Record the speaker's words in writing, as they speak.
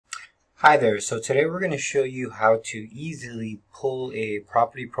Hi there, so today we're going to show you how to easily pull a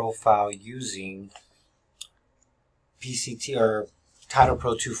property profile using PCT or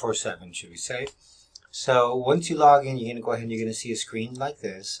TitlePro247, should we say. So once you log in, you're going to go ahead and you're going to see a screen like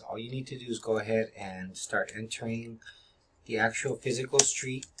this. All you need to do is go ahead and start entering the actual physical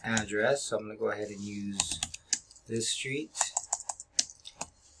street address. So I'm going to go ahead and use this street.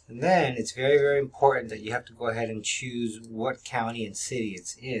 And then it's very, very important that you have to go ahead and choose what county and city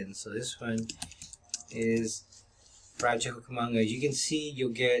it's in. So this one is Rancho Cucamonga. As you can see, you'll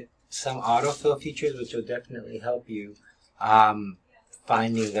get some autofill features, which will definitely help you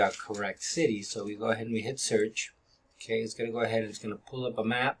finding the correct city. So we go ahead and we hit search. Okay, it's going to go ahead and it's going to pull up a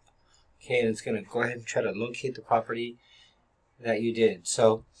map. Okay, and it's going to go ahead and try to locate the property that you did.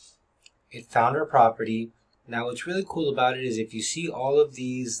 So it found our property. Now what's really cool about it is if you see all of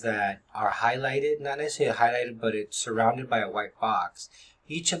these that are highlighted, not necessarily highlighted, but it's surrounded by a white box,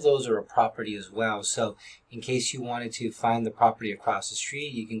 each of those are a property as well. So in case you wanted to find the property across the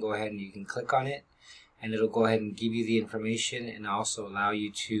street, you can go ahead and you can click on it and it'll go ahead and give you the information and also allow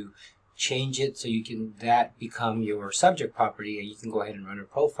you to change it so you can become your subject property and you can go ahead and run a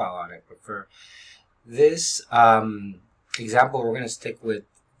profile on it. But for this example, we're going to stick with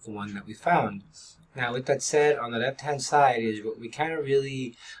the one that we found. Now with that said, on the left hand side is what we kind of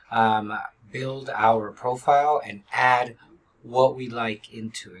really build our profile and add what we like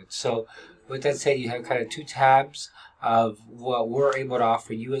into it. So with that said, you have kind of two tabs of what we're able to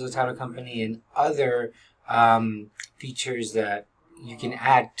offer you as a title company and other features that you can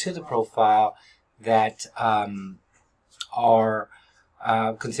add to the profile that are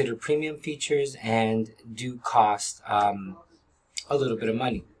considered premium features and do cost a little bit of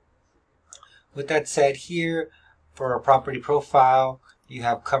money. With that said, here for a property profile, you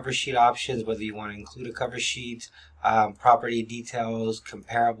have cover sheet options, whether you want to include a cover sheet, property details,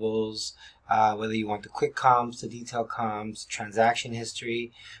 comparables, whether you want the quick comps, the detail comps, transaction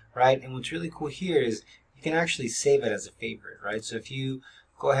history, right? And what's really cool here is you can actually save it as a favorite, right? So if you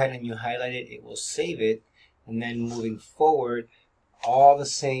go ahead and you highlight it, it will save it, and then moving forward, all the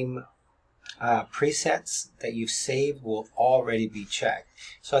same presets that you've saved will already be checked.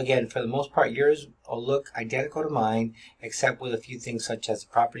 So again, for the most part, yours will look identical to mine, except with a few things such as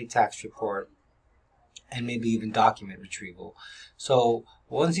the property tax report and maybe even document retrieval. So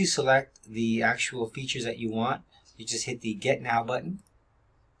once you select the actual features that you want, you just hit the Get Now button.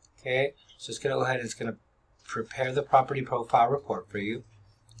 Okay, so it's going to go ahead and it's going to prepare the property profile report for you.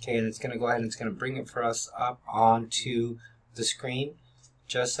 Okay, and it's going to go ahead and it's going to bring it for us up onto the screen,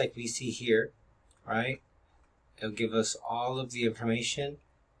 just like we see here, right? It'll give us all of the information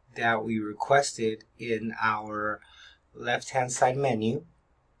that we requested in our left-hand side menu.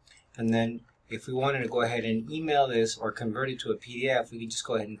 And then if we wanted to go ahead and email this or convert it to a PDF, we can just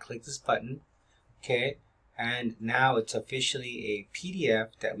go ahead and click this button, okay? And now it's officially a PDF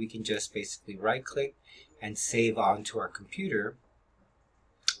that we can just basically right-click and save onto our computer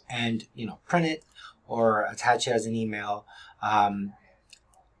and, you know, print it or attach it as an email.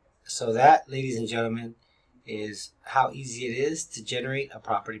 So that, ladies and gentlemen, is how easy it is to generate a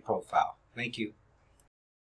property profile. Thank you.